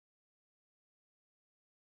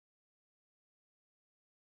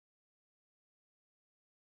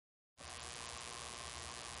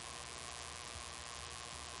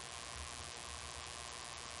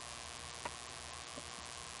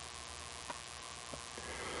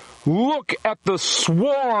Look at the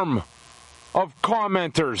swarm of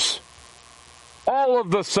commenters. All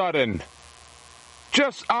of the sudden,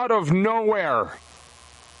 just out of nowhere,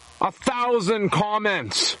 1,000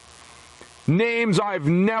 comments. Names I've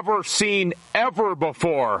never seen ever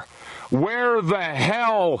before. Where the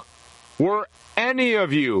hell were any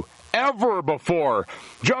of you ever before?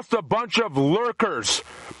 Just a bunch of lurkers.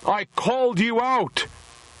 I called you out.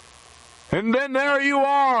 And then there you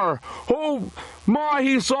are. Oh, my,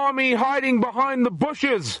 he saw me hiding behind the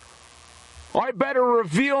bushes. I better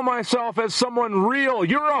reveal myself as someone real.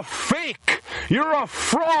 You're a fake. You're a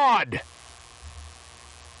fraud.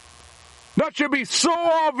 That should be so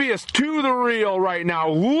obvious to the real right now.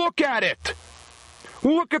 Look at it.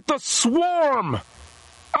 Look at the swarm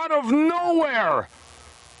out of nowhere.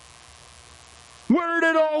 Where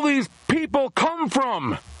did all these people come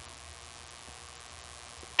from?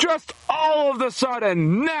 Just all of a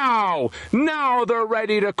sudden, now they're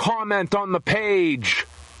ready to comment on the page.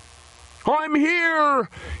 I'm here.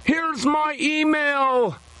 Here's my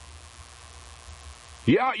email.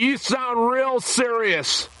 Yeah, you sound real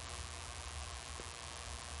serious.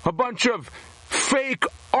 A bunch of fake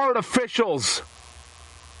artificials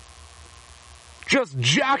just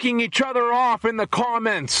jacking each other off in the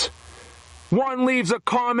comments. One leaves a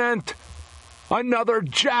comment, another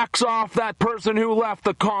jacks off that person who left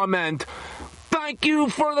the comment. Thank you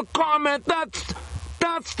for the comment. That's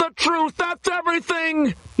the truth. That's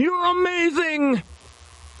everything. You're amazing.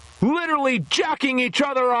 Literally jacking each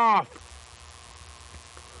other off.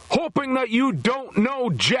 Hoping that you don't know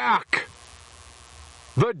Jack.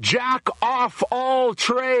 The jack off all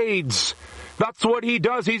trades. That's what he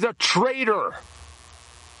does. He's a traitor.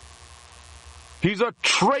 He's a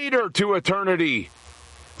traitor to eternity.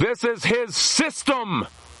 This is his system.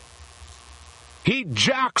 He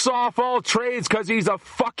jacks off all trades because he's a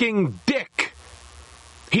fucking dick.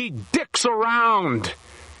 He dicks around.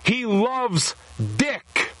 He loves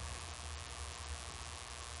dick.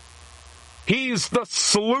 He's the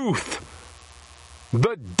sleuth.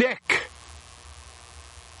 The dick.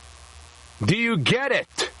 Do you get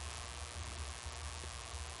it?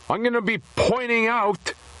 I'm going to be pointing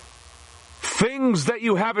out things that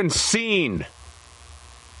you haven't seen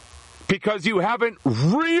because you haven't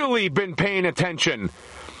really been paying attention.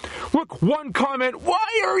 Look, one comment,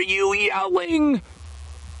 why are you yelling?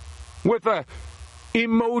 With a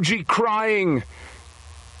emoji crying.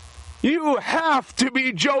 You have to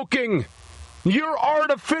be joking. You're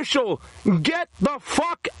artificial. Get the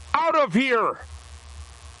fuck out of here.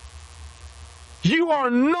 You are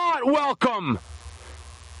not welcome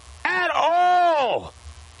at all.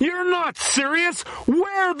 You're not serious.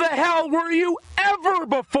 Where the hell were you ever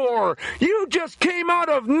before? You just came out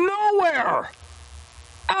of nowhere.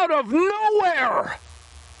 Out of nowhere.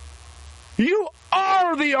 You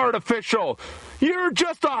are the artificial. You're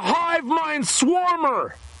just a hive mind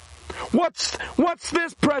swarmer. What's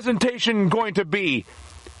this presentation going to be?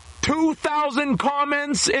 2,000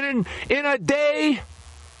 comments in a day?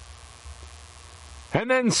 And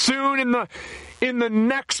then soon in the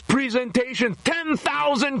next presentation,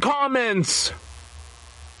 10,000 comments.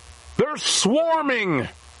 They're swarming.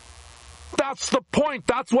 That's the point.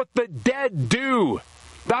 That's what the dead do.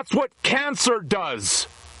 That's what cancer does.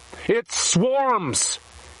 It swarms.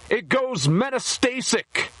 It goes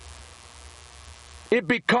metastatic. It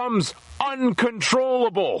becomes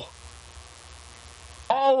uncontrollable.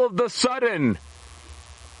 All of the sudden.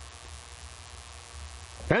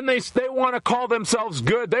 And they want to call themselves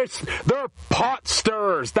good. They're pot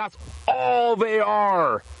stirrers. That's all they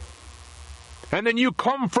are. And then you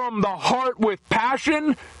come from the heart with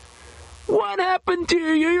passion. What happened to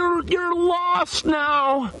you? You're lost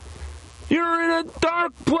now. You're in a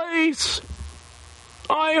dark place.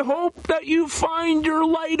 I hope that you find your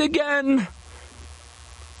light again.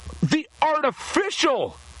 The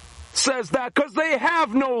artificial says that because they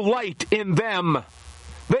have no light in them.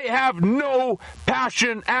 They have no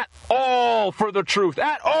passion at all for the truth.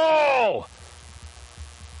 At all.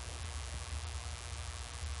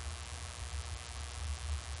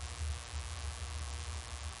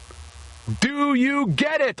 Do you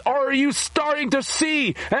get it? Or are you starting to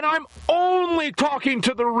see? And I'm only talking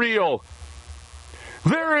to the real.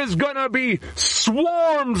 There is going to be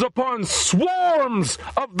swarms upon swarms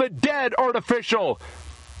of the dead artificial.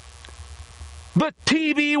 The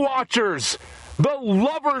TV watchers. The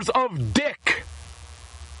lovers of dick.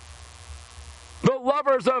 The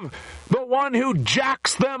lovers of the one who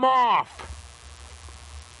jacks them off.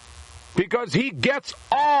 Because he gets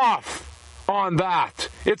off on that.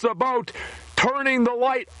 It's about turning the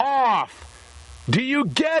light off. Do you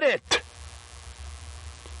get it?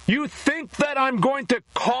 You think that I'm going to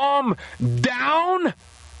calm down?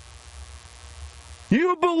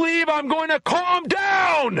 You believe I'm going to calm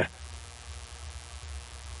down?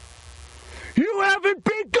 You haven't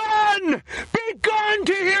begun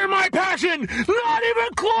to hear my passion. Not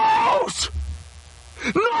even close.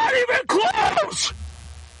 Not even close.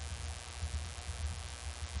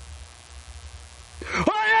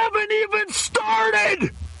 I haven't even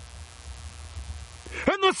started.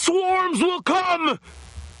 And the swarms will come.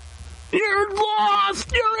 You're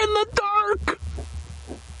lost. You're in the dark.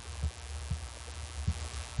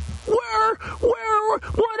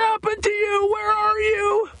 What happened to you? Where are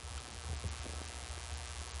you?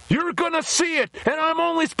 You're gonna see it, and I'm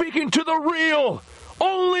only speaking to the real.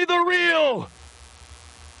 Only the real.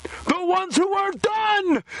 The ones who are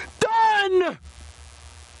done. Done.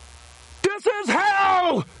 This is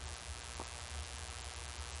hell.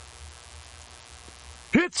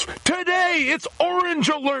 It's today. It's orange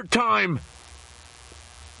alert time.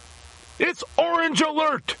 It's orange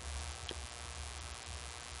alert.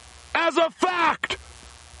 As a fact,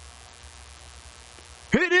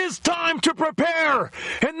 it is time to prepare.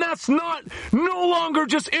 And that's no longer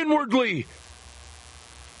just inwardly.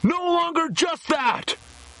 No longer just that.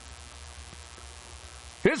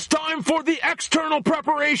 It's time for the external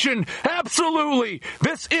preparation. Absolutely.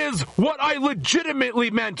 This is what I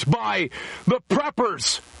legitimately meant by the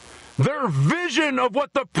preppers. Their vision of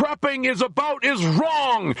what the prepping is about is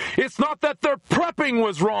wrong. It's not that their prepping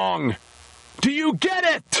was wrong. Do you get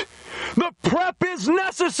it? The prep is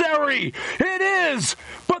necessary. It is.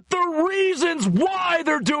 But the reasons why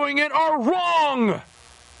they're doing it are wrong.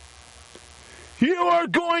 You are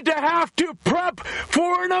going to have to prep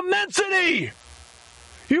for an immensity.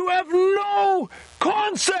 You have no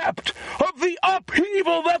concept of the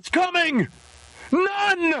upheaval that's coming.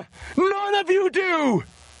 None. None of you do.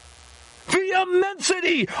 The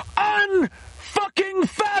immensity. Unfucking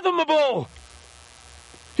fathomable.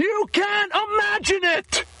 You can't imagine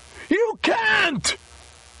it. You can't.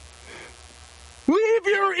 Leave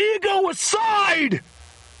your ego aside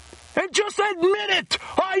and just admit it.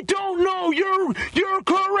 I don't know. You're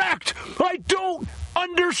correct. I don't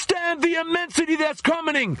understand the immensity that's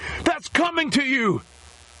coming to you.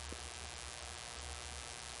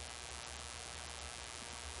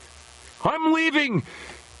 I'm leaving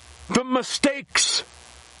the mistakes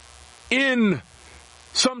in.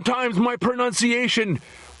 Sometimes my pronunciation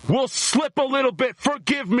will slip a little bit.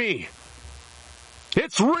 Forgive me.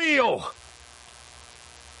 It's real.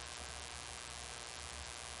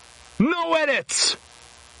 No edits.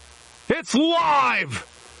 It's live.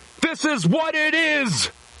 This is what it is.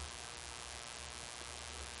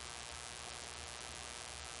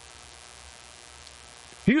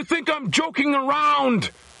 You think I'm joking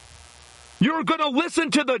around? You're gonna listen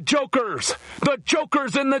to the jokers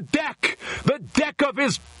in the deck of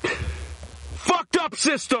his fucked up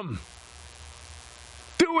system,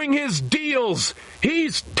 doing his deals.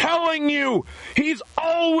 He's telling you, he's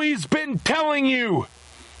always been telling you.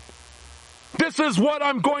 This is what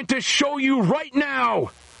I'm going to show you right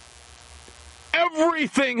now.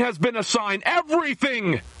 Everything has been assigned.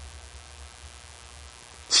 Everything.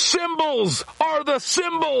 Symbols are the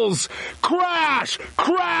symbols. Crash,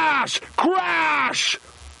 crash, crash.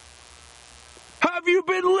 Have you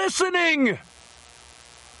been listening?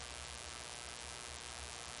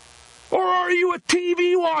 Or are you a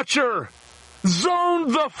TV watcher?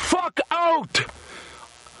 Zoned the fuck out.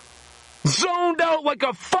 Zoned out like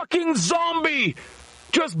a fucking zombie.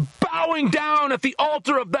 Just bowing down at the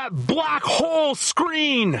altar of that black hole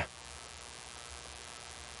screen.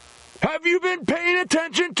 Have you been paying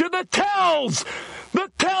attention to the tells?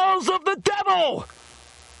 The tells of the devil.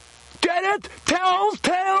 Get it? Tells.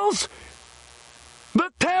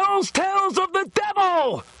 The tells of the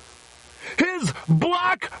devil. His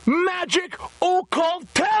black magic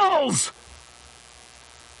occult tells.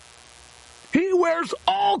 He wears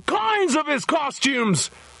all kinds of his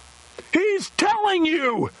costumes. He's telling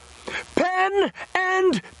you. Penn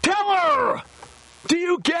and Teller. Do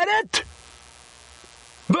you get it?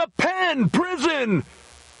 The Penn prison.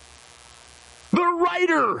 The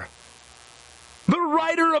writer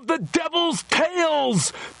of the devil's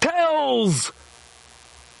tales.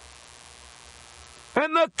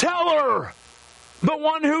 And the teller, the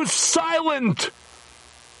one who's silent.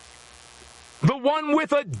 The one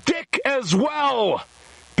with a dick as well.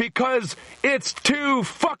 Because it's two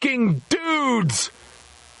fucking dudes.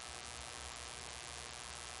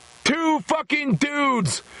 Two fucking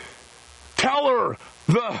dudes Tell her,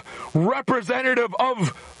 the representative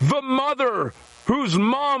of the mother,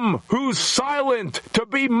 who's silent. To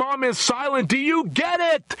be mom is silent. Do you get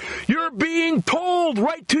it? You're being told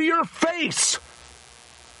right to your face.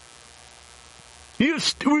 You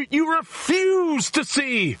refuse to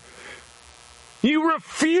see. You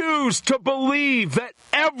refuse to believe that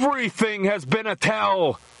everything has been a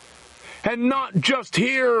tell. And not just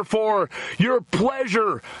here for your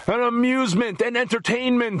pleasure and amusement and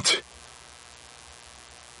entertainment.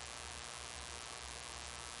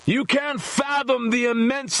 You can't fathom the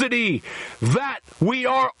immensity that we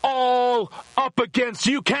are all up against.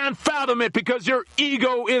 You can't fathom it because your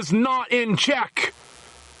ego is not in check.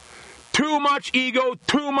 Too much ego,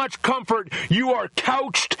 too much comfort. You are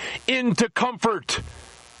couched into comfort.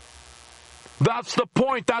 That's the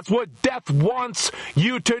point. That's what death wants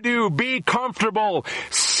you to do. Be comfortable.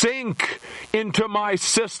 Sink into my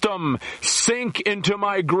system. Sink into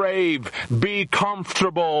my grave. Be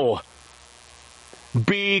comfortable.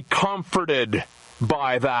 Be comforted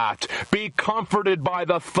by that. Be comforted by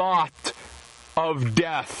the thought of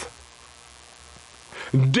death.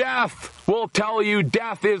 Death will tell you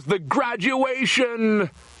death is the graduation.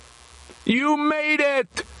 You made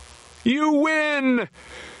it. You win.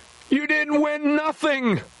 You didn't win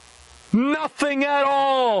nothing. Nothing at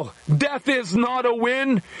all. Death is not a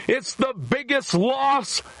win. It's the biggest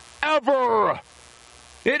loss ever.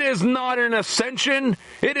 It is not an ascension.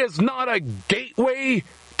 It is not a gateway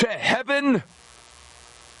to heaven.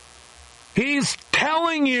 He's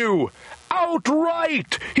telling you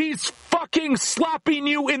outright. He's fucking slapping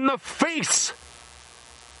you in the face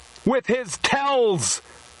with his tells.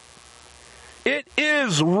 It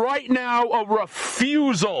is right now a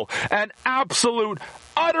refusal, an absolute,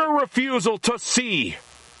 utter refusal to see.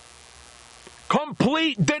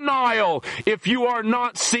 Complete denial if you are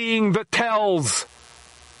not seeing the tells.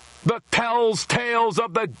 The tales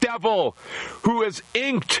of the devil who has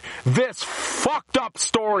inked this fucked up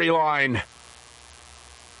storyline.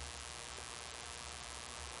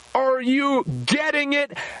 Are you getting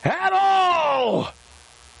it at all?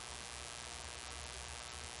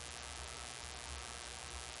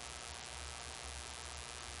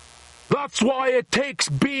 That's why it takes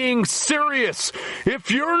being serious.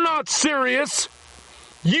 If you're not serious,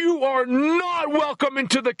 you are not welcome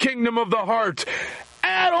into the kingdom of the heart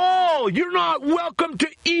at all. You're not welcome to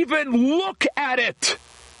even look at it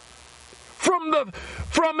from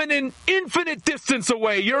an infinite distance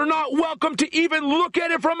away. You're not welcome to even look at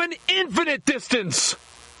it from an infinite distance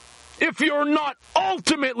if you're not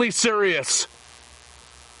ultimately serious.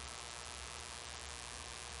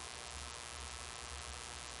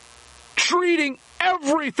 Treating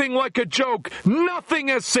everything like a joke. Nothing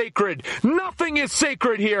is sacred. Nothing is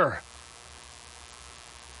sacred here.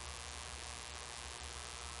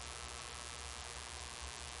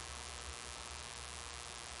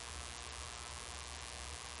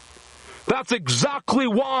 That's exactly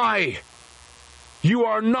why you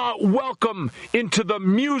are not welcome into the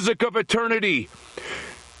music of eternity.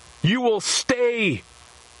 You will stay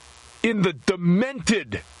in the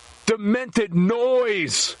demented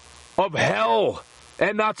noise of hell.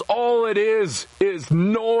 And that's all it is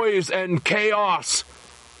noise and chaos.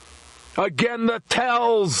 Again, the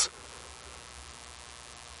tells.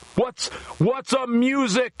 What's a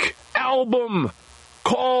music album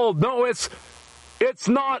called? No, it's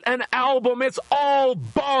not an album. It's all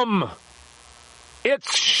bum.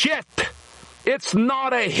 It's shit. It's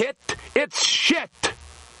not a hit. It's shit.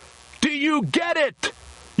 Do you get it?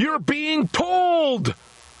 You're being told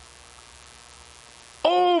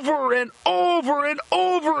over and over and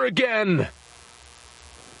over again.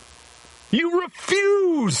 You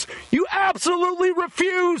refuse. You absolutely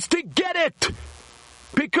refuse to get it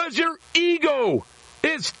because your ego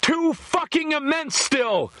is too fucking immense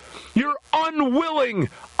still. You're unwilling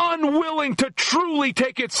to truly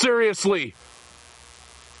take it seriously.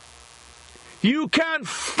 You can't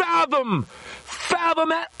fathom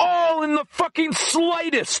at all in the fucking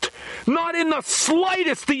slightest, not in the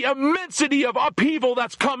slightest, the immensity of upheaval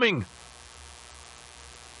that's coming.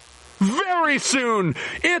 Very soon,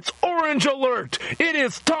 it's orange alert. It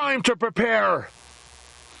is time to prepare.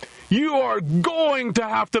 You are going to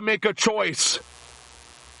have to make a choice.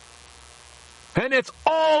 And it's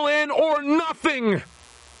all in or nothing.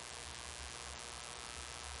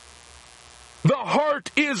 The heart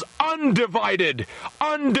is undivided.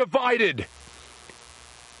 Undivided.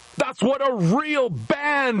 That's what a real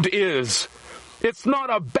band is. It's not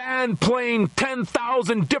a band playing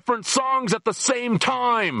 10,000 different songs at the same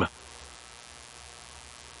time.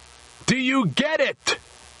 Do you get it?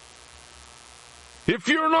 If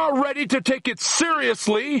you're not ready to take it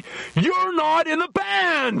seriously, you're not in the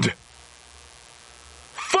band.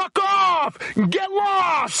 Fuck off! Get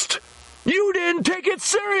lost! You didn't take it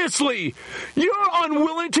seriously. You're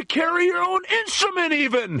unwilling to carry your own instrument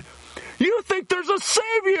even. You think there's a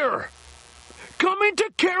savior coming to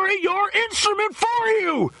carry your instrument for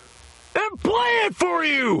you and play it for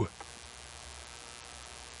you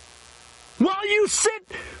while you sit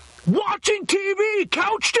watching TV,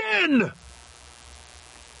 couched in.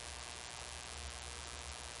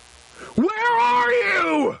 Where are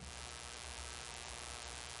you?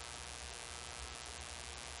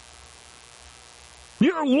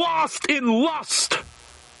 You're lost in lust,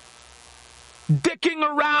 dicking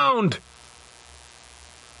around.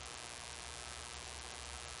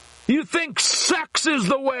 You think sex is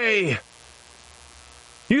the way.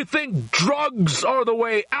 You think drugs are the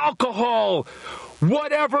way, alcohol,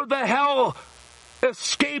 whatever the hell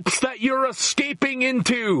escapes that you're escaping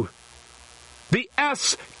into. The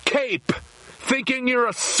escape, thinking you're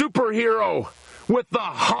a superhero with the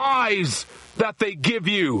highs that they give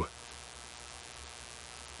you.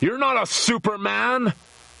 You're not a Superman.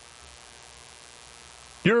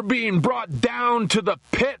 You're being brought down to the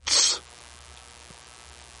pits.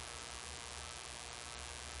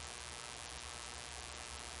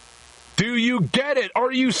 Do you get it?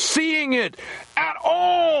 Are you seeing it at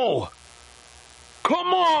all?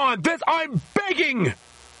 Come on, I'm begging.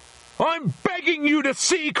 I'm begging you to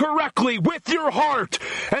see correctly with your heart.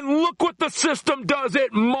 And look what the system does.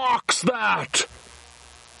 It mocks that.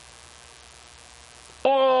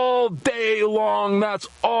 All day long, that's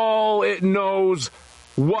all it knows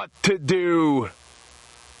what to do.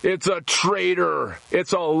 It's a traitor.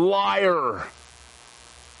 It's a liar.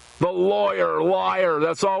 The lawyer, liar,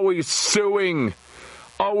 that's always suing,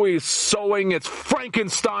 always sewing its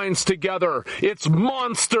Frankensteins together. It's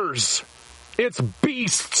monsters. It's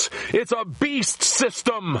beasts. It's a beast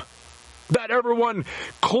system that everyone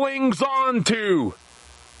clings on to.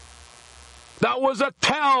 That was a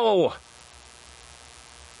tell.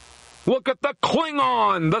 Look at the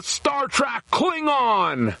Klingon, the Star Trek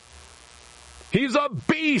Klingon. He's a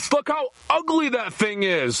beast. Look how ugly that thing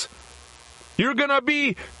is. You're going to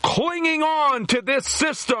be clinging on to this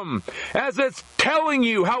system as it's telling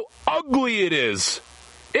you how ugly it is.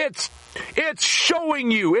 It's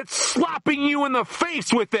showing you, it's slapping you in the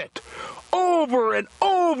face with it. Over and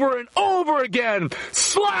over and over again.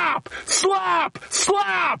 Slap, slap,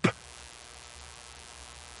 slap.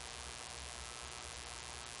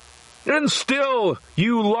 And still,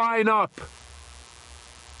 you line up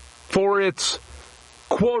for its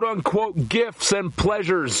quote-unquote gifts and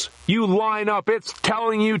pleasures. You line up. It's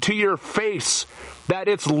telling you to your face that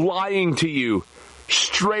it's lying to you.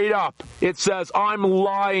 Straight up, it says, I'm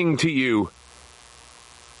lying to you.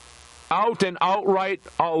 Out and outright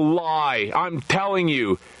a lie. I'm telling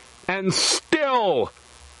you. And still,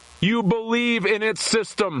 you believe in its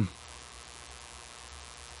system.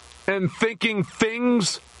 And thinking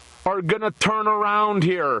things are going to turn around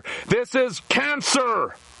here. This is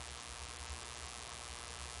cancer.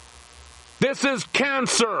 This is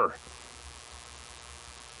cancer.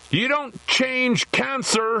 You don't change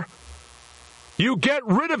cancer. You get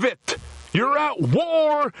rid of it. You're at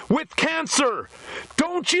war with cancer.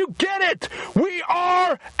 Don't you get it? We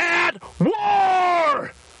are at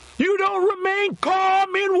war. You don't remain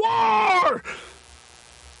calm in war.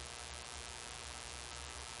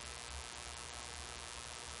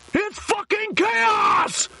 It's fucking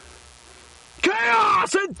chaos!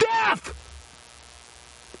 Chaos and death!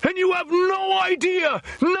 And you have no idea,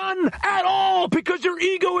 none at all, because your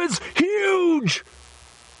ego is huge.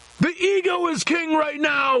 The ego is king right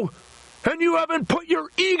now, and you haven't put your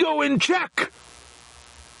ego in check.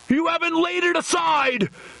 You haven't laid it aside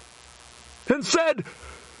and said,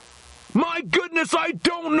 my goodness, I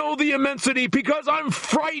don't know the immensity because I'm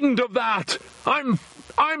frightened of that.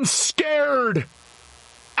 I'm scared.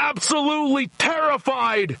 Absolutely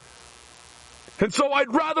terrified. And so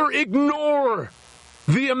I'd rather ignore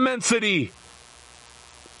the immensity,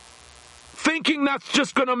 thinking that's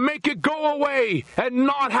just going to make it go away and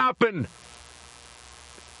not happen.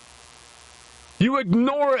 You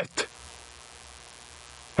ignore it.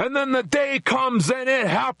 And then the day comes and it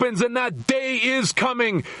happens, and that day is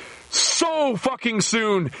coming so fucking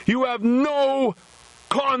soon. You have no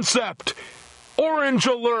concept. Orange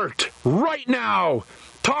alert right now.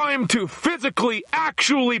 Time to physically,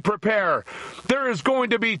 actually prepare. There is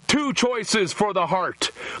going to be two choices for the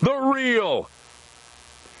heart. The real.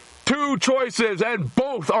 Two choices, and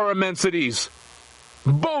both are immensities.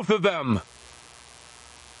 Both of them.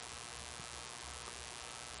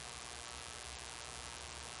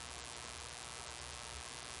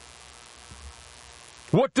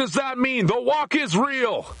 What does that mean? The walk is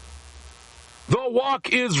real. The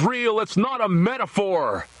walk is real. It's not a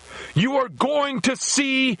metaphor. You are going to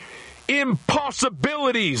see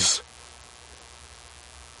impossibilities.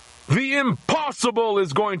 The impossible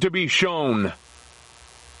is going to be shown.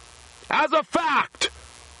 As a fact,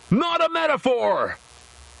 not a metaphor.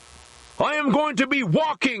 I am going to be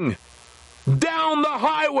walking down the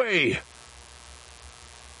highway.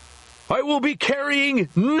 I will be carrying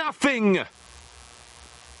nothing.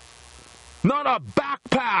 Not a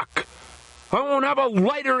backpack. I won't have a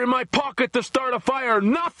lighter in my pocket to start a fire.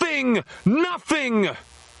 Nothing. Nothing.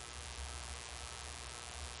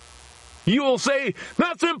 You will say,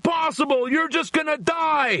 that's impossible. You're just going to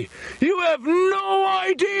die. You have no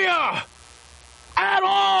idea at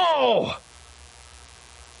all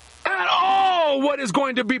what is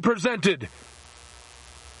going to be presented.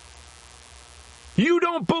 You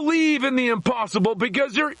don't believe in the impossible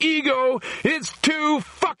because your ego is too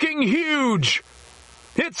fucking huge.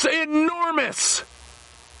 It's enormous.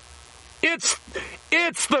 It's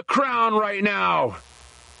the crown right now.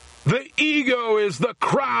 The ego is the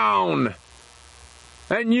crown.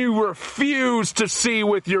 And you refuse to see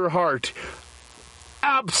with your heart.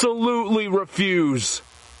 Absolutely refuse.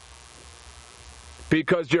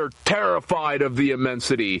 Because you're terrified of the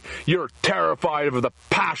immensity. You're terrified of the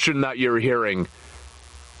passion that you're hearing.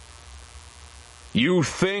 You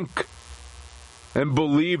think and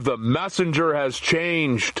believe the messenger has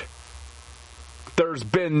changed. There's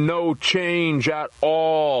been no change at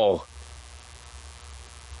all.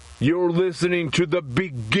 You're listening to the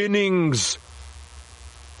beginnings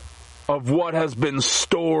of what has been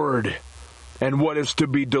stored and what is to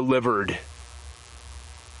be delivered.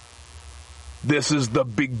 This is the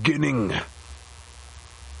beginning.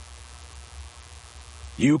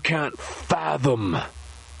 You can't fathom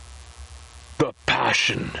the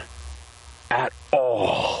passion at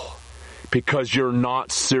all because you're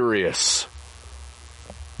not serious.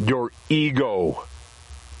 Your ego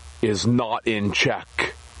is not in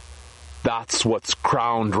check. That's what's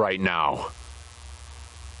crowned right now.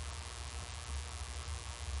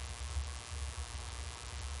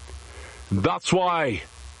 That's why,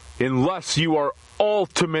 unless you are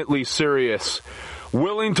ultimately serious,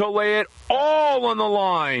 willing to lay it all on the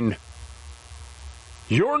line,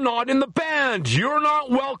 you're not in the band. You're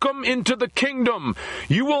not welcome into the kingdom.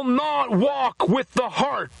 You will not walk with the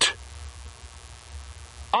heart.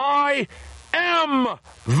 I am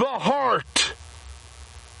the heart.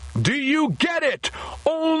 Do you get it?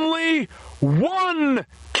 Only one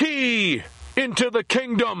key into the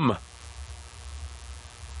kingdom.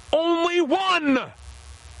 Only one.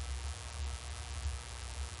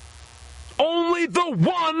 Only the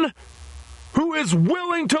one who is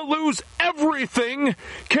willing to lose everything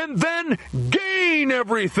can then gain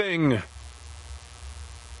everything.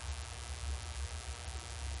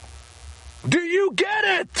 Do you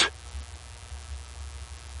get it?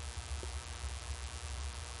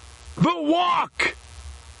 The walk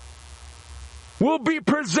will be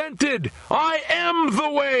presented. I am the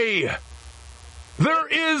way. There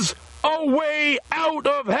is a way out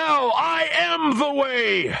of hell. I am the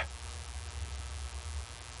way.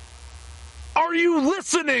 Are you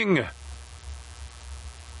listening?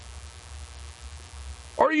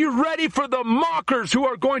 Are you ready for the mockers who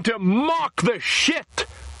are going to mock the shit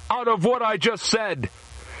out of what I just said?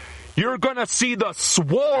 You're going to see the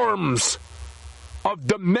swarms of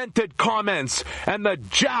demented comments and the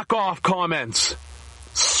jack-off comments.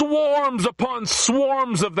 Swarms upon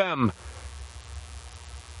swarms of them.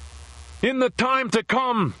 In the time to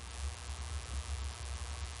come.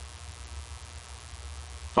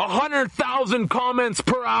 100,000 comments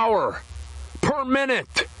per hour, per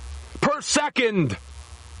minute, per second.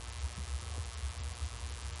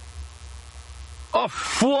 A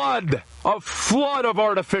flood of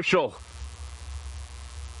artificial.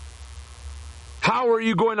 How are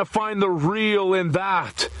you going to find the real in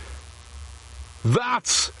that?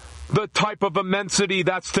 That's the type of immensity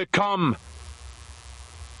that's to come.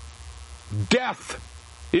 Death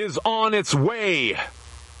is on its way.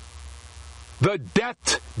 The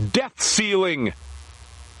death ceiling.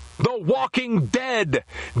 The walking dead.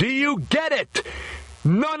 Do you get it?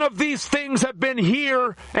 None of these things have been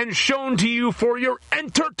here and shown to you for your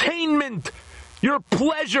entertainment, your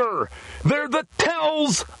pleasure. They're the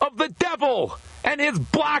tells of the devil and his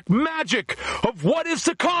black magic of what is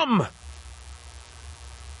to come.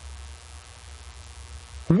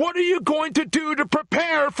 What are you going to do to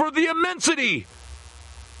prepare for the immensity?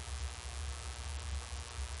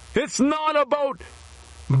 It's not about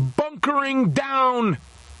bunkering down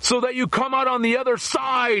so that you come out on the other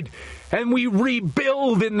side and we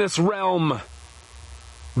rebuild in this realm.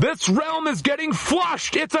 This realm is getting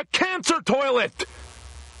flushed. It's a cancer toilet.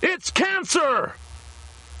 It's cancer.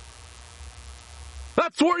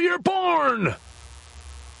 That's where you're born.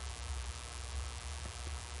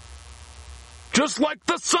 Just like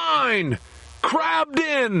the sign, crabbed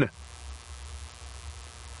in.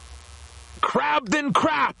 Crabbed in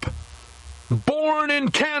crap. Born in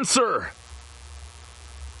cancer.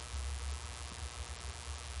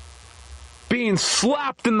 Being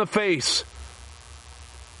slapped in the face.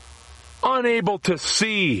 Unable to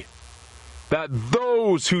see that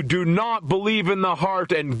those who do not believe in the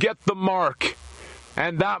heart and get the mark,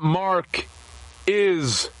 and that mark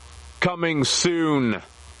is coming soon.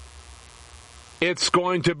 It's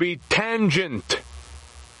going to be tangent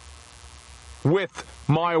with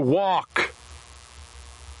my walk.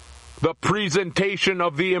 The presentation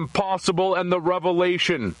of the impossible and the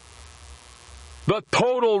revelation. The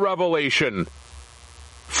total revelation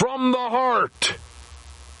from the heart.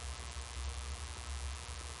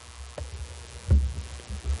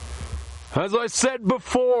 As I said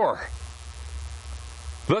before,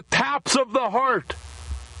 the taps of the heart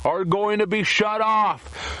are going to be shut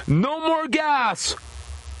off. No more gas.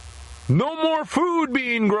 No more food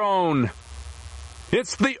being grown.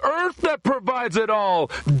 It's the earth that provides it all.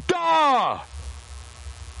 Duh!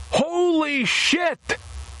 Holy shit!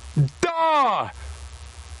 Duh!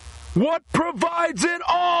 What provides it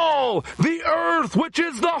all? The earth, which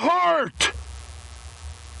is the heart.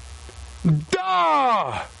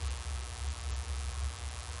 Duh!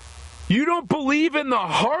 You don't believe in the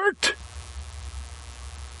heart?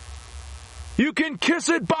 You can kiss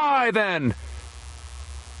it bye then.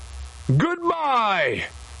 Goodbye.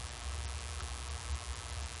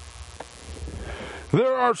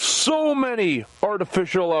 There are so many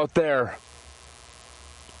artificial out there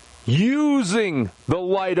using the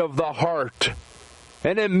light of the heart,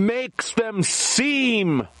 and it makes them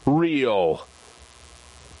seem real.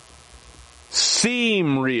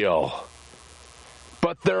 Seem real.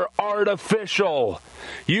 But they're artificial.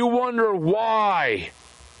 You wonder why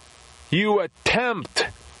you attempt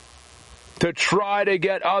to try to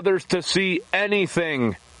get others to see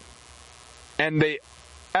anything, and they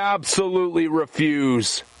absolutely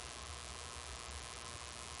refuse.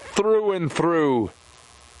 Through and through.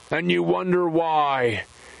 And you wonder why.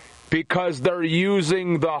 Because they're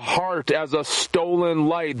using the heart as a stolen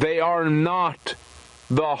light. They are not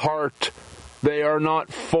the heart. They are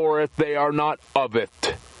not for it. They are not of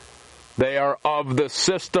it. They are of the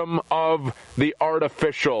system of the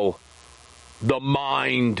artificial. The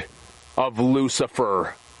mind of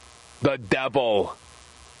Lucifer. The devil.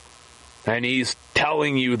 And he's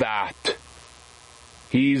telling you that.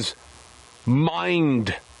 He's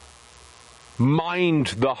mined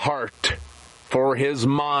the heart for his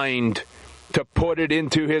mind to put it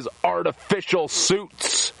into his artificial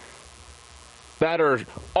suits that are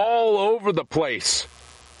all over the place.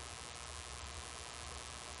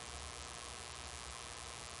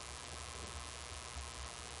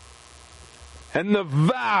 And the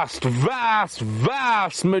vast, vast,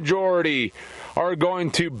 vast majority are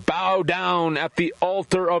going to bow down at the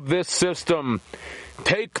altar of this system.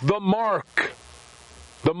 Take the mark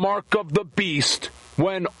of the beast,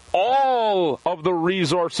 when all of the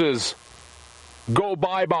resources go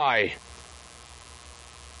bye-bye.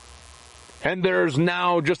 And there's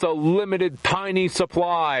now just a limited tiny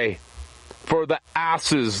supply for the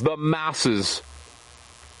asses, the masses.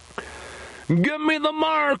 Give me the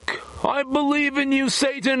mark. I believe in you,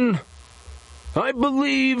 Satan. I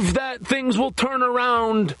believe that things will turn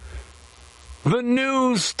around. The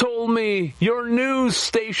news told me, your news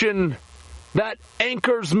station that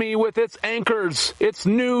anchors me with its anchors, its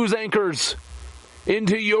news anchors,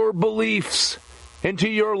 into your beliefs, into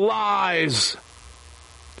your lies.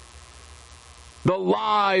 The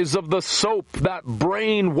lies of the soap that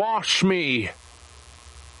brainwash me.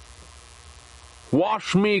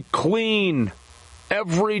 Wash me clean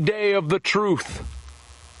every day of the truth.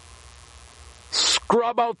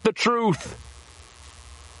 Scrub out the truth.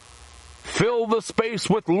 Fill the space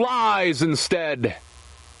with lies instead.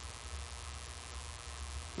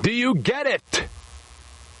 Do you get it?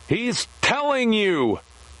 He's telling you.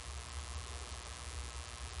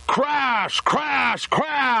 Crash, crash,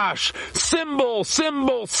 crash. Symbol,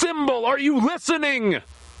 symbol, symbol. Are you listening?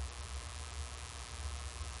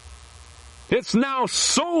 It's now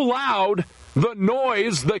so loud, the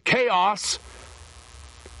noise, the chaos.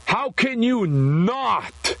 How can you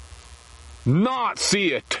not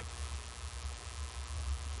see it?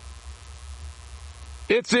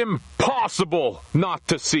 It's impossible not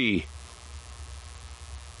to see.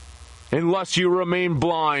 Unless you remain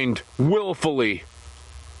blind, willfully.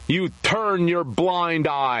 you turn your blind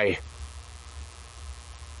eye.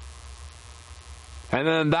 And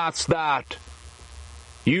then that's that.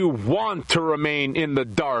 You want to remain in the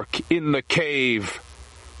dark, in the cave.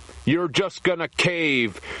 You're just gonna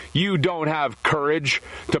cave. You don't have courage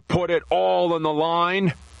to put it all on the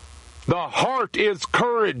line. The heart is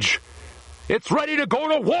courage. It's ready to go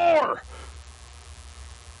to war.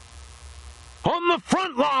 On the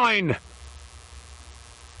front line.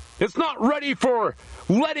 It's not ready for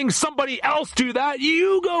letting somebody else do that.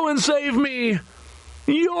 You go and save me.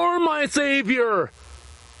 You're my savior.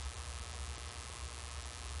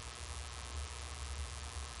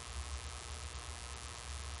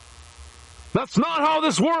 That's not how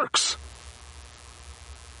this works.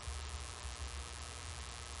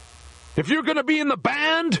 If you're going to be in the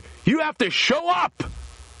band, you have to show up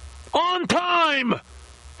on time,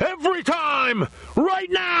 every time,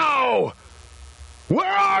 right now.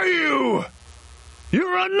 Where are you?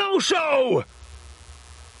 You're a no-show.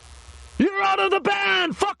 You're out of the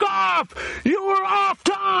band. Fuck off. You were off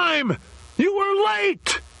time. You were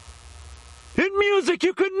late. In music,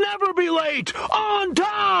 you could never be late. On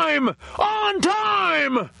time. On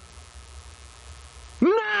time.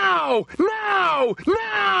 Now. Now.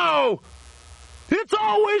 Now. It's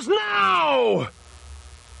always now.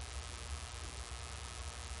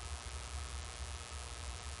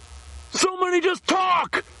 So many just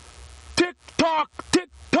talk. Tick tock, tick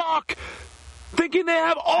tock. Thinking they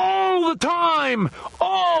have all the time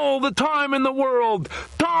in the world.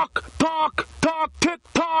 Talk, talk, talk, tick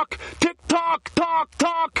tock, talk,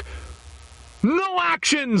 talk. No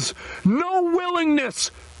actions, no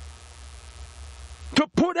willingness to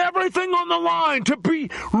put everything on the line, to be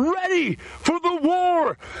ready for the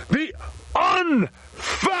war, the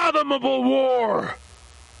unfathomable war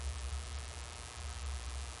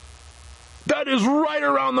that is right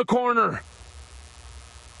around the corner.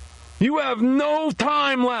 You have no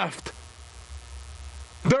time left.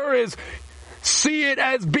 See it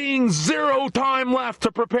as being zero time left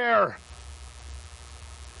to prepare.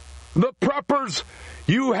 The preppers,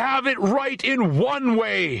 you have it right in one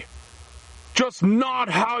way, just not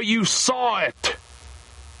how you saw it.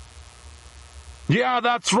 Yeah,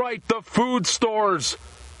 that's right, the food stores,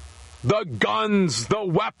 the guns, the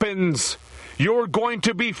weapons. You're going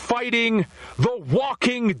to be fighting the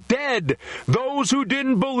walking dead. Those who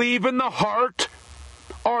didn't believe in the heart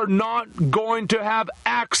are not going to have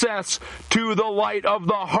access to the light of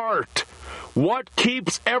the heart. What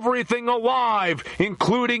keeps everything alive,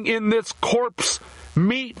 including in this corpse,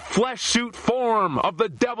 meat, flesh suit form of the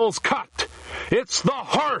devil's cut? It's the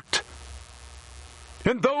heart.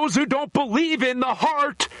 And those who don't believe in the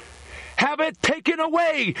heart have it taken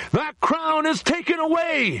away. That crown is taken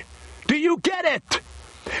away. Do you get it?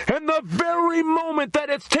 And the very moment that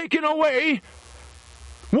it's taken away,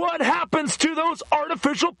 what happens to those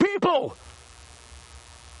artificial people?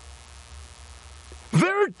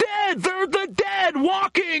 They're dead. They're the dead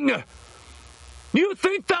walking. You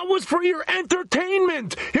think that was for your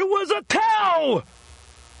entertainment. It was a tell.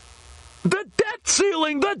 The death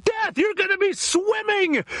ceiling, the death. You're going to be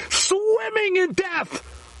swimming in death.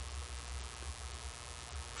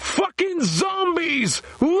 Fucking zombies,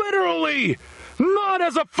 literally, not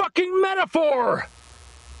as a fucking metaphor.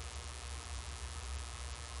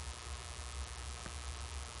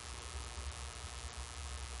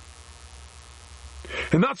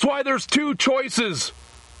 And that's why there's two choices.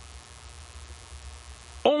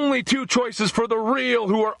 Only two choices for the real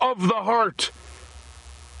who are of the heart.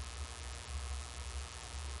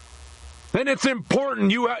 And it's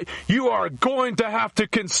important. You are going to have to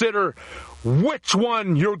consider which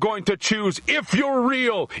one you're going to choose. If you're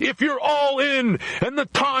real, if you're all in, and the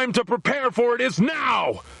time to prepare for it is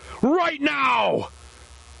now. Right now.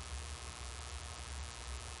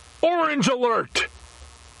 Orange alert.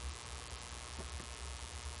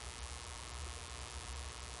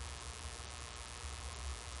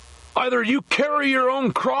 Either you carry your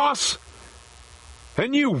own cross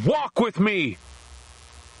and you walk with me.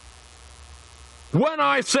 When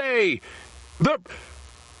I say the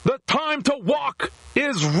time to walk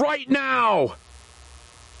is right now.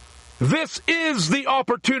 This is the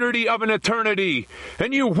opportunity of an eternity.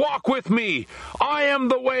 And you walk with me. I am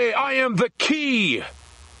the way. I am the key.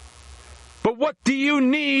 But what do you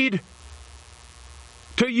need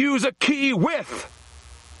to use a key with?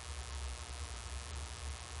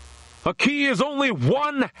 A key is only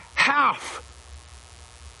one half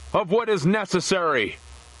of what is necessary.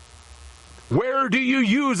 Where do you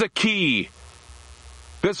use a key?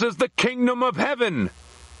 This is the kingdom of heaven.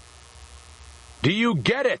 Do you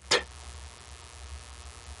get it?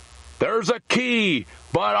 There's a key,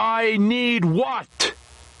 but I need what?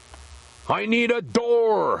 I need a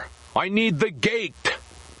door. I need the gate.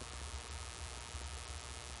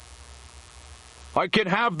 I can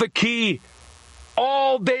have the key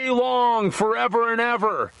all day long, forever and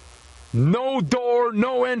ever. No door,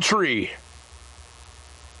 no entry.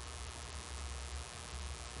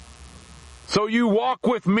 So you walk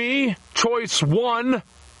with me, choice 1,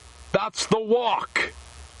 that's the walk.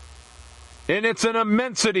 And it's an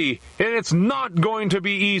immensity, and it's not going to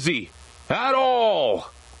be easy at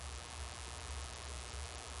all.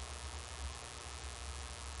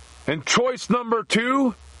 And choice number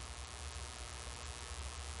 2,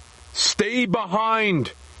 stay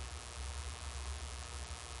behind.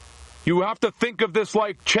 You have to think of this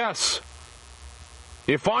like chess.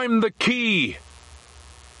 If I'm the key,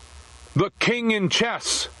 the king in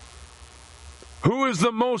chess, who is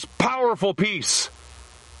the most powerful piece?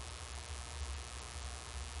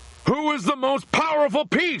 Who is the most powerful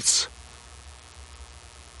piece?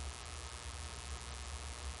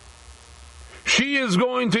 She is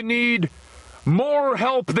going to need more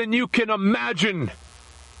help than you can imagine.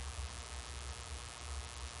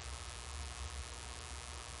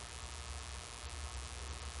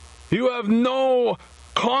 You have no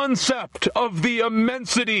concept of the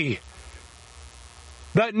immensity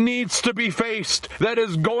that needs to be faced, that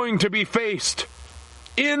is going to be faced.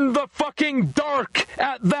 In the fucking dark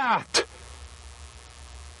at that.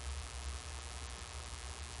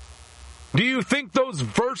 Do you think those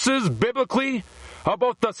verses biblically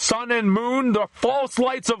about the sun and moon, the false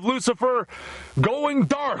lights of Lucifer going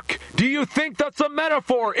dark, do you think that's a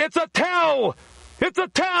metaphor? It's a tell! It's a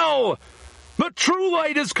tell! The true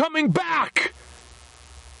light is coming back!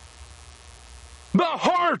 The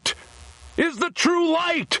heart is the true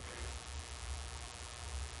light!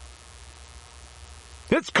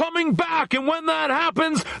 It's coming back, and when that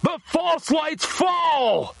happens, the false lights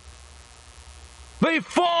fall! They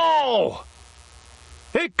fall!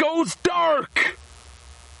 It goes dark!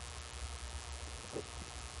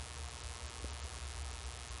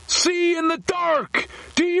 See in the dark!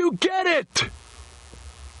 Do you get it?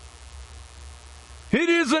 It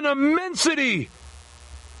is an immensity!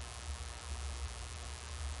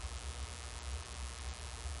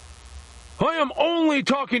 I am only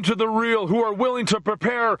talking to the real who are willing to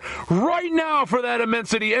prepare right now for that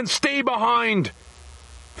immensity and stay behind.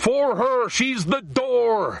 For her, she's the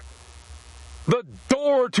door. The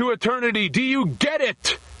door to eternity. Do you get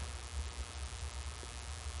it?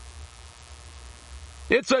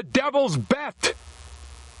 It's a devil's bet.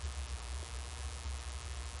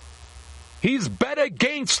 He's bet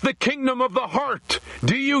against the kingdom of the heart.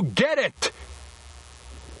 Do you get it?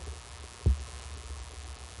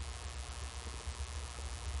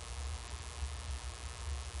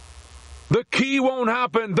 The key won't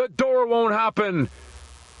happen. The door won't happen.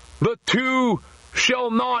 The two shall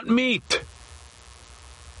not meet.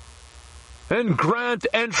 And grant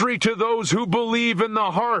entry to those who believe in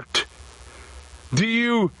the heart. Do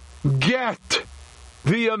you get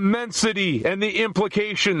the immensity and the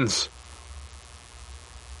implications?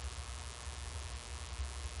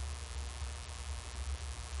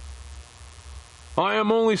 I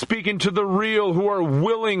am only speaking to the real who are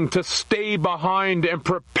willing to stay behind and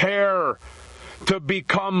prepare to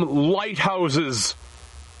become lighthouses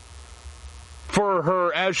for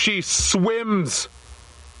her as she swims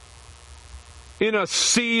in a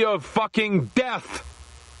sea of fucking death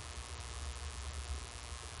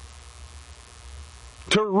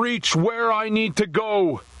to reach where I need to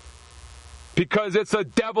go, because it's a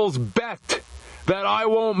devil's bet that I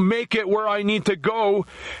won't make it where I need to go,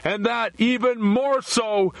 and that even more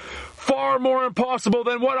so, far more impossible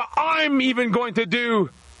than what I'm even going to do.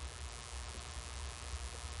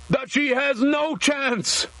 That she has no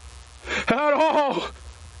chance at all.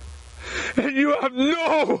 And you have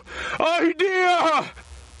no idea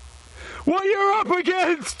what you're up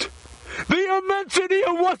against. The immensity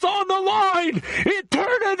of what's on the line.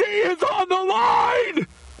 Eternity is on the line.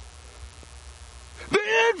 The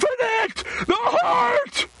infinite, the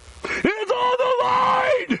heart, is on the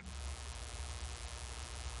line!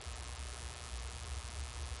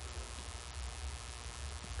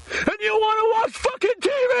 And you want to watch fucking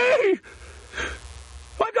TV?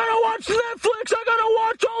 I gotta watch Netflix, I gotta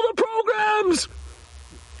watch all the programs!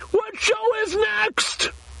 What show is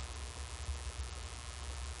next?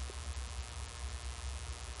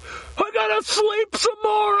 I gotta sleep some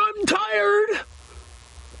more, I'm tired!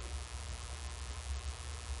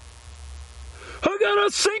 I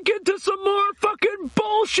gotta sink into some more fucking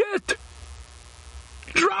bullshit!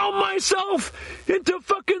 Drown myself into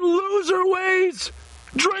fucking loser ways!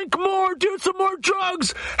 Drink more, do some more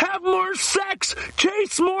drugs, have more sex,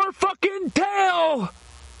 chase more fucking tail!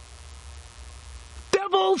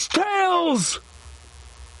 false tales.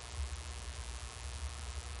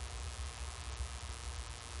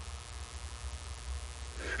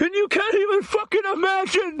 And you can't even fucking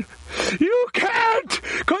imagine. You can't,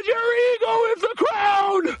 because your ego is the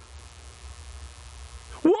crown.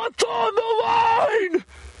 What's on the line?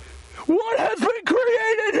 What has been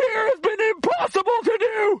created here has been impossible to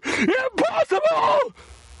do. Impossible!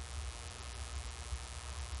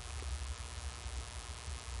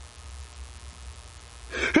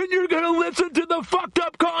 And you're gonna listen to the fucked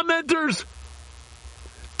up commenters.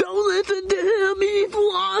 Don't listen to him. He's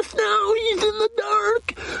lost now. He's in the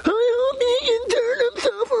dark. I hope he can turn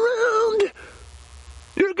himself around.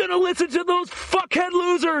 You're gonna listen to those fuckhead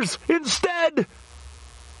losers instead.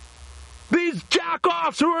 These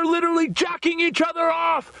jack-offs who are literally jacking each other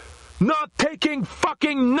off. Not taking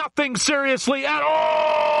fucking nothing seriously at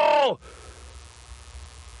all.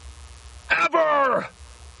 Ever.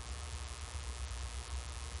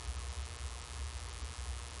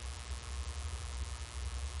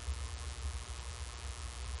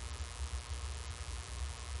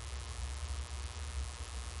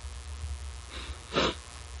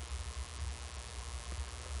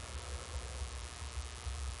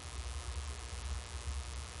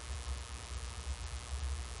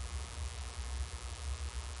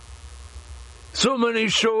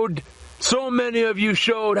 So many of you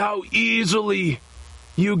showed how easily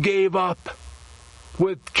you gave up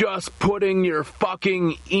with just putting your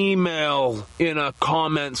fucking email in a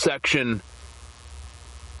comment section.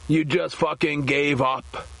 You just fucking gave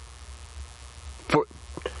up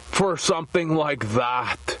for something like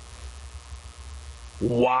that.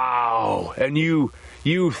 Wow. And you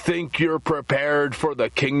think you're prepared for the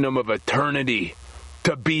kingdom of eternity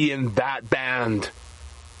to be in that band.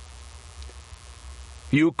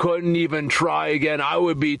 You couldn't even try again. I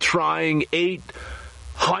would be trying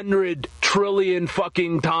 800 trillion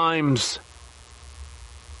fucking times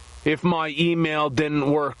if my email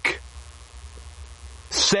didn't work.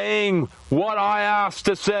 Saying what I asked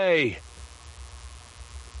to say.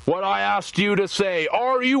 What I asked you to say.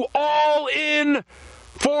 Are you all in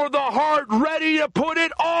for the heart, ready to put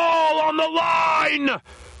it all on the line?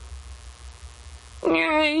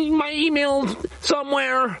 My email's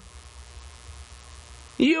somewhere.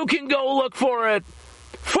 You can go look for it.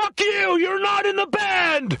 Fuck you! You're not in the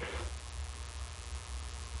band!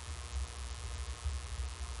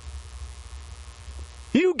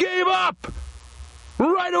 You gave up!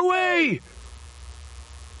 Right away!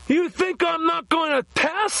 You think I'm not going to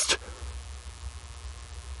test?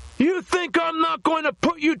 You think I'm not going to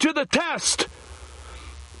put you to the test?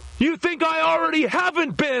 You think I already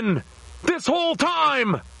haven't been this whole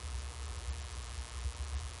time?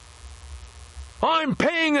 I'm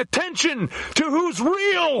paying attention to who's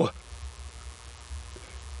real.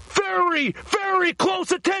 Very, very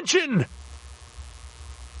close attention.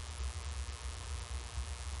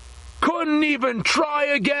 Couldn't even try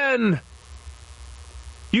again.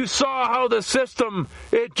 You saw how the system,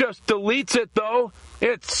 it just deletes it though.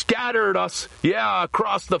 It scattered us,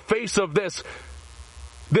 across the face of this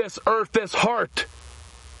earth, this heart.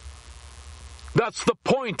 That's the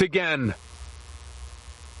point again.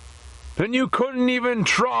 And you couldn't even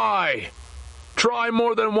try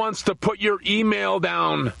more than once to put your email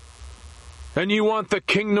down. And you want the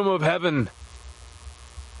kingdom of heaven.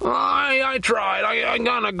 I tried. I'm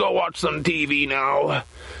gonna go watch some TV now.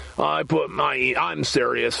 I'm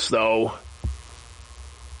serious though.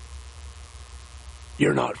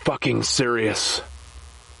 You're not fucking serious.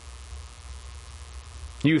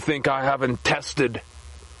 You think I haven't tested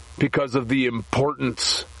because of the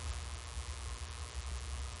importance,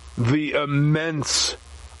 the immense,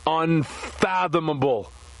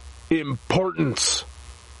 unfathomable importance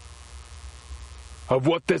of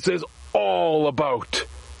what this is all about.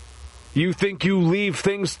 You think you leave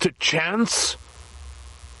things to chance?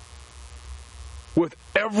 With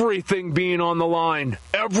everything being on the line,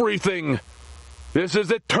 everything. This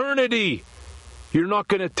is eternity. You're not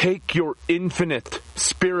going to take your infinite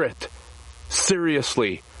spirit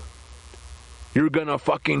seriously. You're going to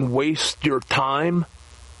fucking waste your time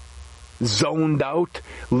zoned out,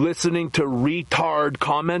 listening to retard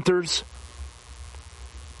commenters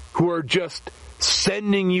who are just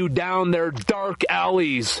sending you down their dark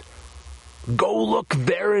alleys. Go look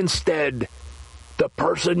there instead. The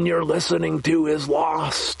person you're listening to is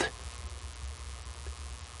lost.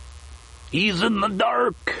 He's in the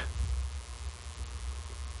dark.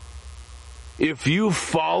 If you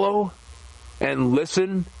follow and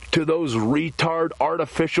listen to those retard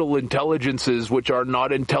artificial intelligences which are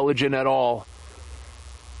not intelligent at all,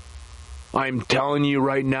 I'm telling you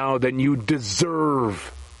right now that you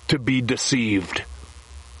deserve to be deceived.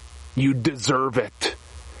 You deserve it.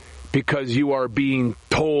 Because you are being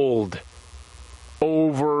told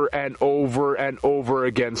over and over and over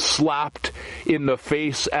again, slapped in the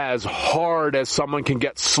face as hard as someone can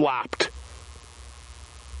get slapped.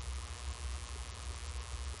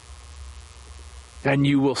 And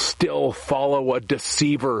you will still follow a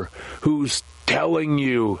deceiver who's telling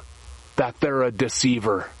you that they're a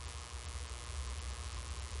deceiver.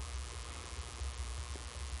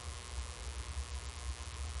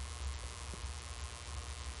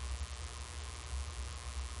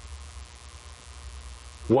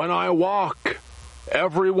 When I walk,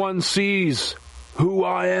 everyone sees who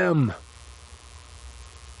I am.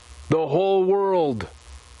 The whole world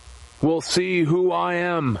will see who I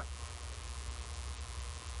am.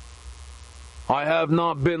 I have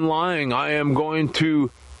not been lying. I am going to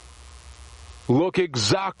look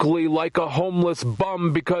exactly like a homeless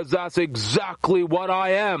bum because that's exactly what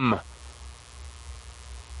I am.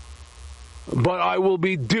 But I will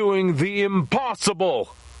be doing the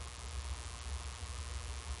impossible.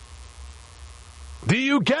 Do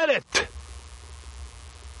you get it?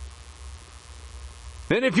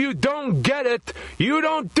 And if you don't get it, you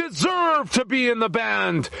don't deserve to be in the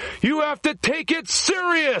band. You have to take it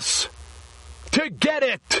serious to get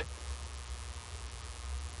it.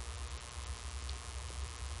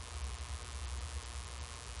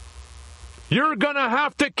 You're gonna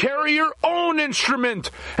have to carry your own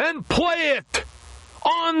instrument and play it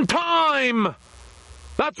on time.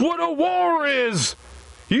 That's what a war is.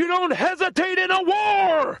 You don't hesitate in a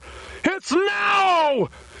war. It's now.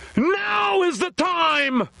 Now is the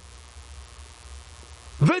time.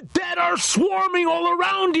 The dead are swarming all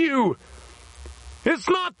around you. It's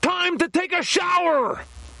not time to take a shower.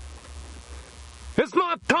 It's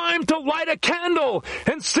not time to light a candle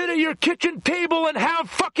and sit at your kitchen table and have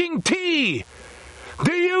fucking tea.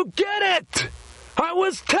 Do you get it? I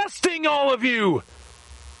was testing all of you.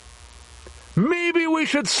 Maybe we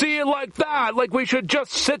should see it like that, like we should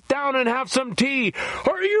just sit down and have some tea.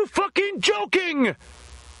 Are you fucking joking?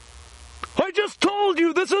 I just told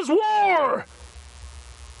you this is war.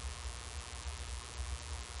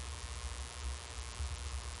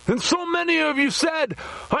 And so many of you said,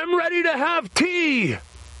 I'm ready to have tea.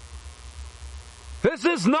 This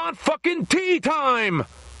is not fucking tea time.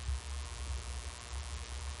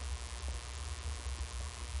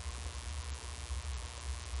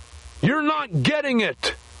 You're not getting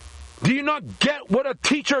it. Do you not get what a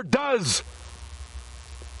teacher does?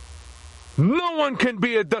 No one can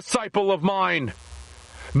be a disciple of mine.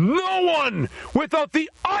 No one without the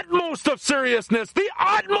utmost of seriousness, the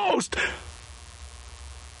utmost.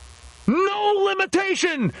 No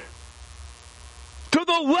limitation to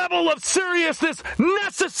the level of seriousness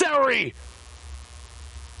necessary.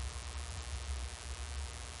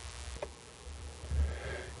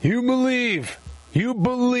 You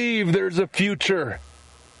believe there's a future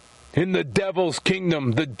in the devil's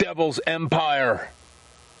kingdom, the devil's empire.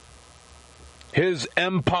 His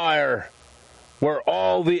empire, where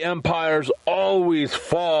all the empires always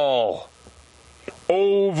fall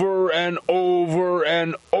over and over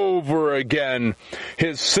and over again.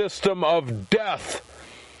 His system of death,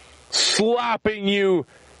 slapping you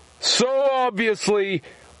so obviously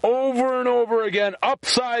over and over again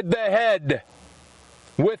upside the head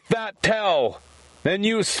with that tell, and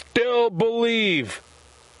you still believe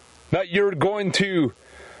that you're going to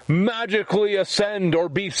magically ascend or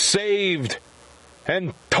be saved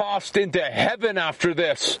and tossed into heaven after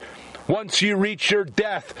this once you reach your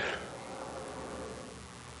death.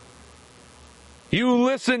 You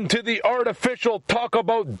listen to the artificial talk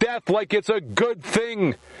about death like it's a good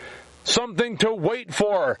thing, something to wait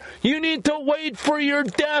for. You need to wait for your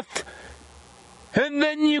death, and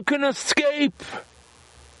then you can escape.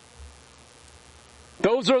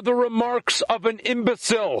 Those are the remarks of an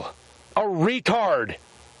imbecile, a retard.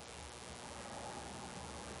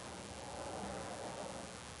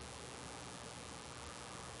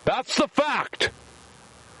 That's the fact.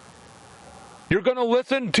 You're going to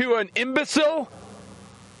listen to an imbecile?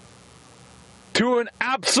 To an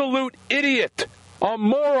absolute idiot, a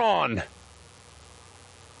moron.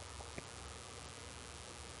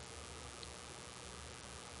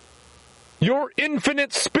 Your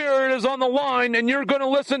infinite spirit is on the line, and you're going to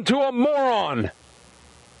listen to a moron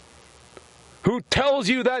who tells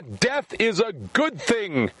you that death is a good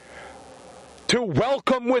thing to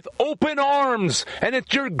welcome with open arms, and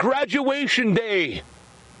it's your graduation day.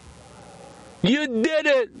 You did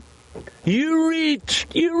it. You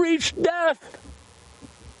reached death.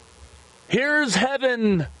 Here's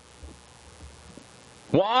heaven.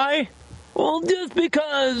 Why? Well, just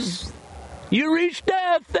because you reached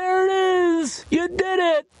death. There it is. You did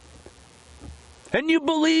it. And you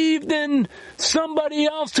believed in somebody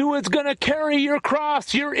else who was going to carry your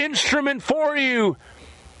cross, your instrument for you.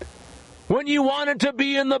 When you wanted to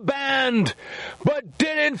be in the band, but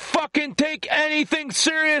didn't fucking take anything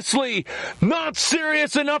seriously. Not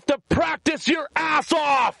serious enough to practice your ass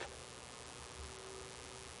off.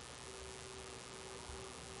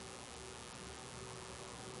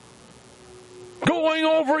 Going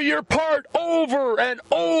over your part over and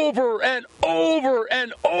over and over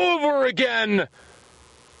and over again.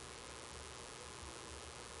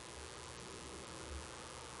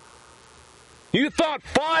 You thought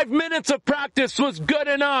 5 minutes of practice was good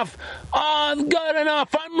enough. Oh, good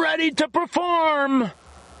enough. I'm ready to perform.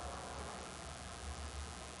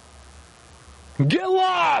 Get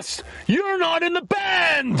lost. You're not in the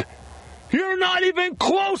band. You're not even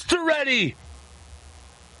close to ready.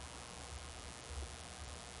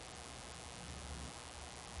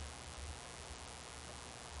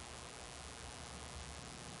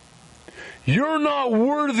 You're not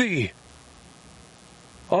worthy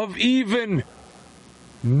of even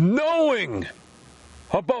knowing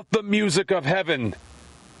about the music of heaven,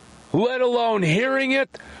 let alone hearing it,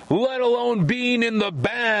 let alone being in the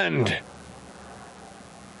band.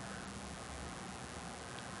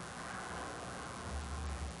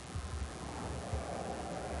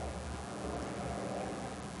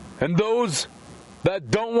 And those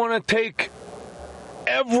that don't want to take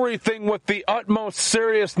everything with the utmost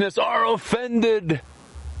seriousness are offended.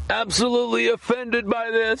 Absolutely offended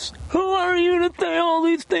by this. Who are you to say all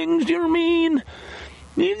these things you're mean?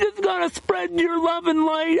 You just gotta spread your love and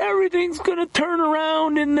light. Everything's gonna turn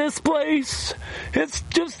around in this place. It's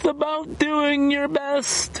just about doing your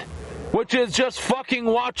best. Which is just fucking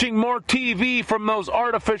watching more TV from those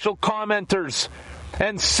artificial commenters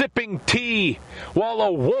and sipping tea while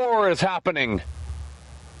a war is happening.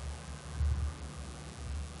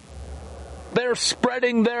 They're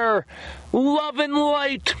spreading their love and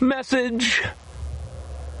light message.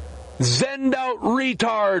 Zenned out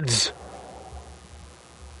retards.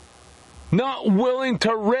 Not willing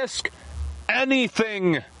to risk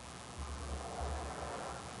anything.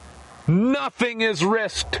 Nothing is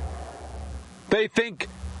risked. They think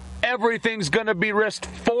everything's going to be risked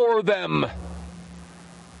for them.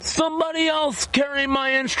 Somebody else carry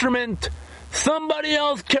my instrument. Somebody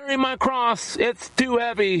else carry my cross. It's too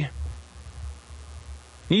heavy.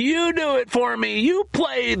 You do it for me. You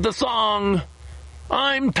played the song.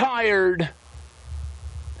 I'm tired.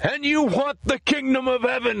 And you want the kingdom of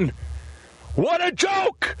heaven. What a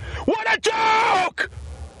joke! What a joke!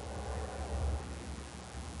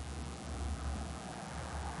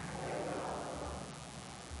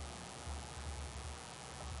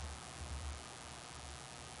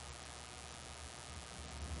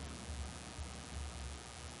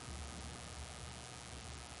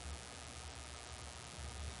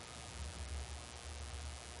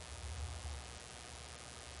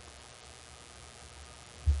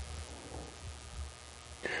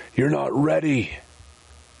 You're not ready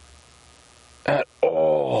at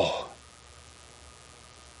all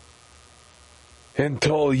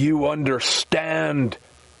until you understand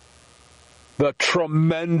the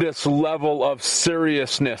tremendous level of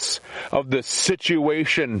seriousness of the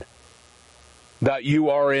situation that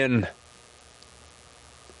you are in.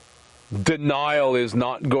 Denial is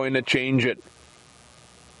not going to change it.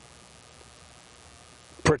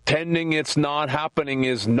 Pretending it's not happening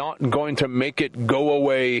is not going to make it go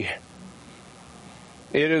away.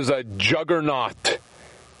 It is a juggernaut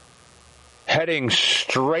heading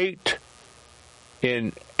straight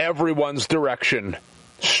in everyone's direction,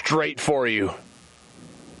 straight for you.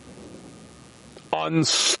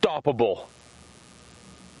 Unstoppable.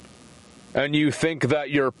 And you think that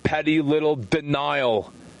your petty little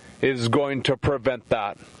denial is going to prevent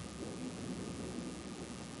that.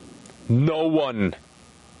 No one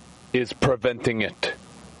is preventing it.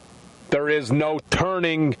 There is no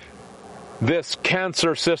turning this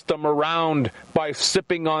cancer system around by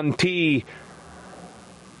sipping on tea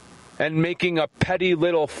and making a petty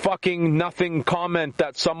little fucking nothing comment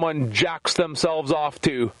that someone jacks themselves off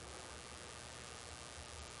to.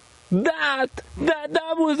 That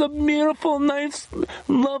was a beautiful, nice,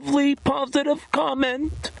 lovely, positive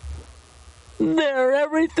comment. There,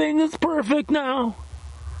 everything is perfect now.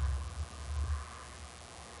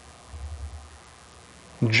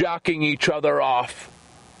 Jacking each other off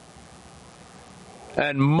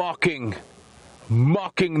and mocking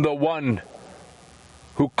the one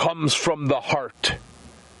who comes from the heart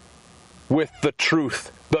with the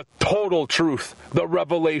truth, the total truth, the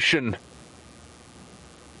revelation.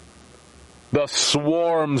 The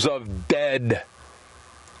swarms of dead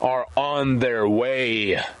are on their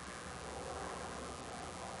way.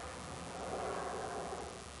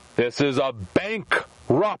 This is a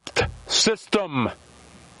bankrupt system.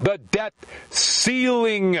 The debt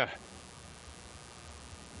ceiling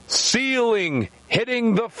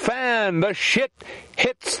hitting the fan. The shit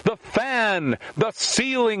hits the fan. The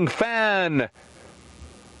ceiling fan.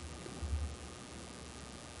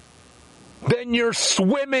 Then you're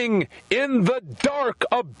swimming in the dark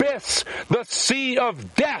abyss, the sea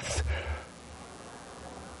of death.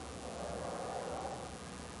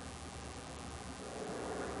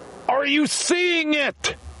 Are you seeing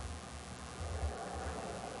it?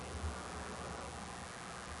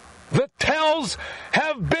 The tells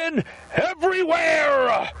have been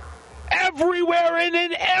everywhere. Everywhere and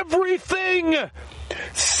in everything.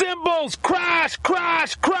 Symbols, crash,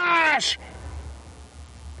 crash, crash.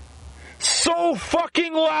 So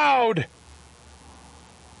fucking loud.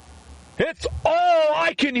 It's all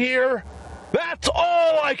I can hear. That's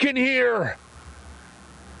all I can hear.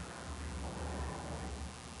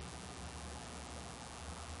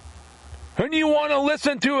 And you want to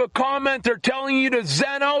listen to a commenter telling you to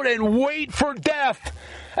zen out and wait for death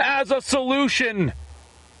as a solution.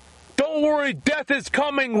 Don't worry, death is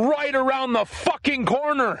coming right around the fucking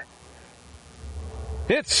corner.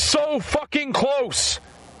 It's so fucking close.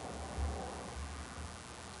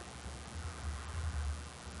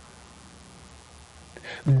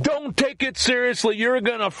 Don't take it seriously. You're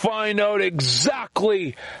going to find out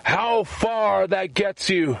exactly how far that gets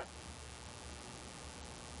you.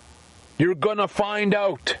 You're going to find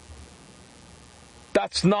out.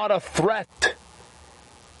 That's not a threat.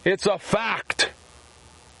 It's a fact.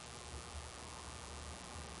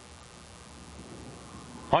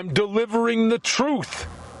 I'm delivering the truth.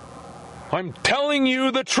 I'm telling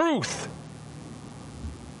you the truth.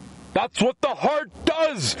 That's what the heart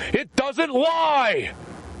does. It doesn't lie.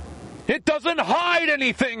 It doesn't hide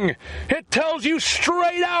anything. It tells you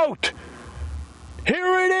straight out.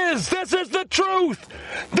 Here it is. This is the truth.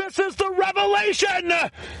 This is the revelation.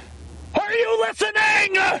 Are you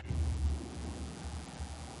listening?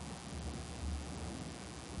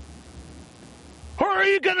 Or are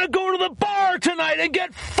you going to go to the bar tonight and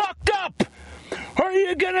get fucked up? Or are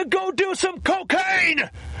you going to go do some cocaine?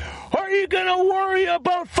 Or are you going to worry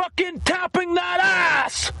about fucking tapping that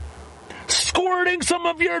ass? Squirting some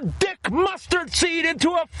of your dick mustard seed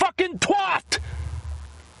into a fucking twat?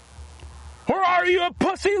 Or are you a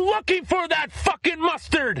pussy looking for that fucking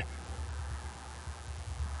mustard?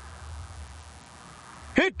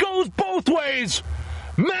 It goes both ways,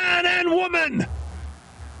 man and woman.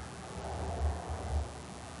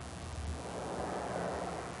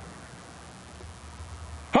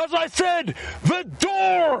 As I said,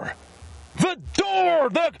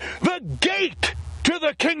 the gate to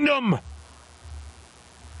the kingdom.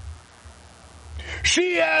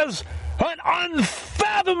 She has an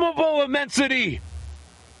unfathomable immensity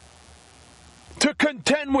to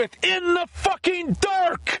contend with in the fucking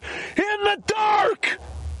dark. In the dark.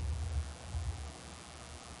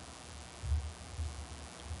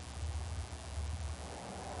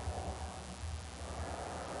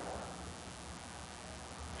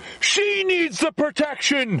 She needs the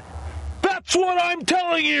protection. That's what I'm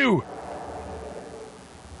telling you.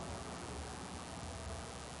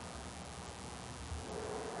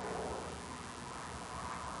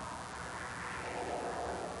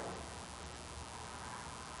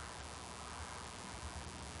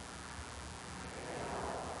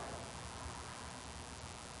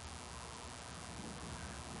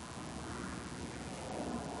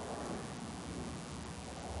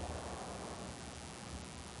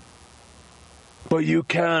 But you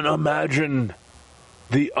can't imagine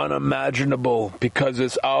the unimaginable because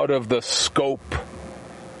it's out of the scope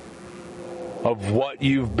of what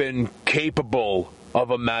you've been capable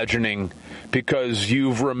of imagining, because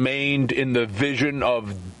you've remained in the vision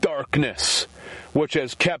of darkness, which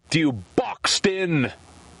has kept you boxed in.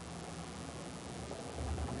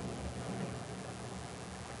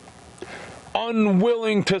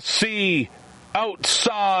 Unwilling to see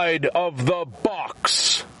outside of the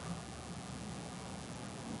box.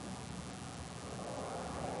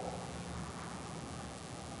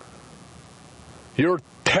 You're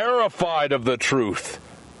terrified of the truth.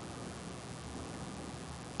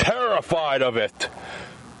 Terrified of it.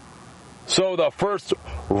 So the first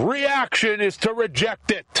reaction is to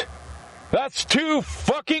reject it. That's too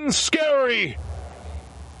fucking scary.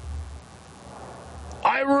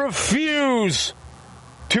 I refuse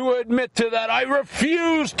to admit to that. I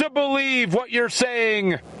refuse to believe what you're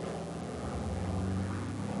saying.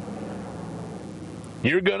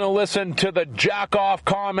 You're going to listen to the jack-off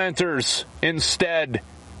commenters instead,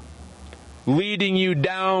 leading you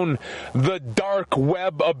down the dark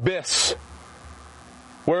web abyss.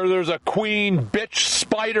 where there's a queen bitch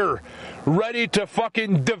spider ready to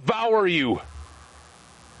fucking devour you.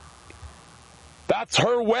 That's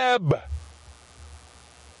her web.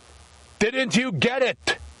 Didn't you get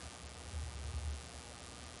it?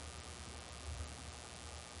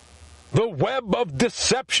 The web of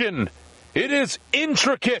deception. It is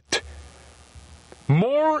intricate.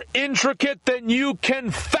 More intricate than you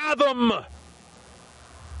can fathom.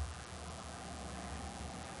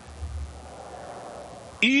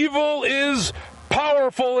 Evil is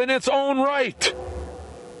powerful in its own right.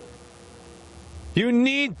 You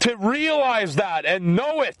need to realize that and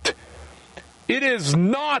know it. It is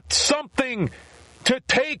not something to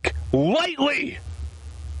take lightly.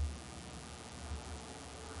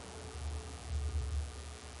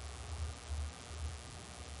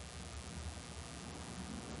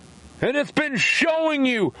 And it's been showing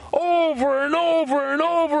you over and over and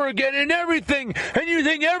over again in everything. And you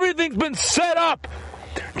think everything's been set up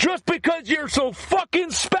just because you're so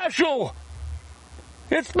fucking special.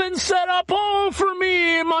 It's been set up all for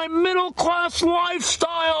me in my middle class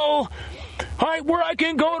lifestyle. Where I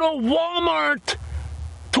can go to Walmart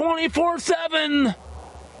 24/7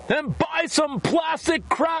 and buy some plastic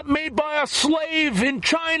crap made by a slave in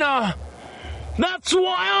China. That's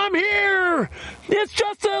why I'm here. It's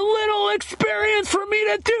just a little experience for me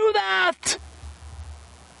to do that.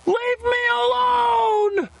 Leave me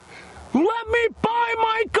alone. Let me buy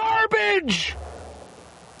my garbage.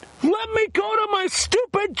 Let me go to my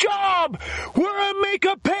stupid job where I make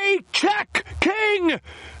a paycheck king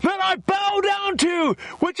that I bow down to,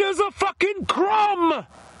 which is a fucking crumb.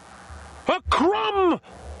 A crumb.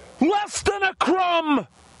 Less than a crumb.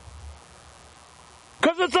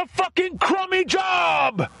 Because it's a fucking crummy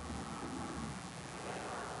job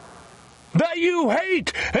that you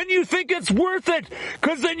hate and you think it's worth it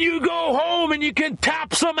because then you go home and you can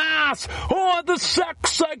tap some ass. Oh, the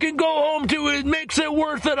sex I can go home to, it makes it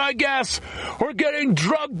worth it, I guess. Or getting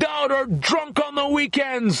drugged out or drunk on the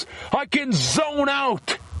weekends. I can zone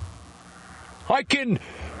out. I can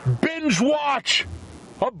binge watch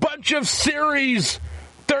a bunch of series.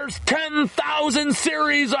 There's 10,000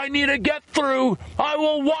 series I need to get through. I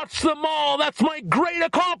will watch them all. That's my great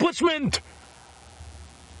accomplishment.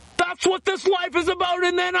 That's what this life is about.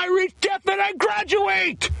 And then I reach death and I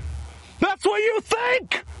graduate. That's what you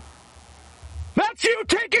think. That's you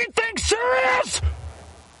taking things serious.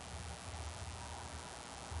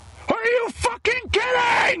 Are you fucking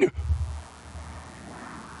kidding?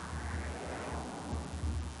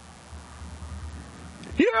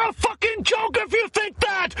 You're a fucking joke if you think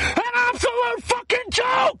that! An absolute fucking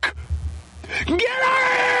joke! Get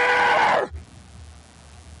out of here!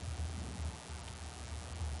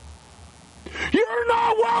 You're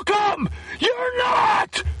not welcome! You're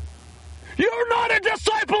not! You're not a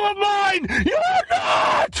disciple of mine! You're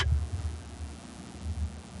not!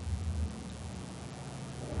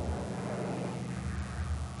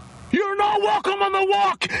 You're not welcome on the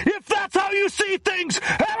walk if that's how you see things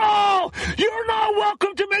at all. You're not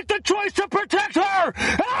welcome to make the choice to protect her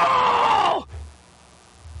at all.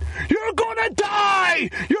 You're gonna die.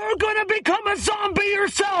 You're gonna become a zombie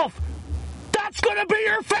yourself. That's gonna be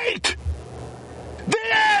your fate.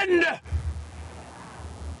 The end.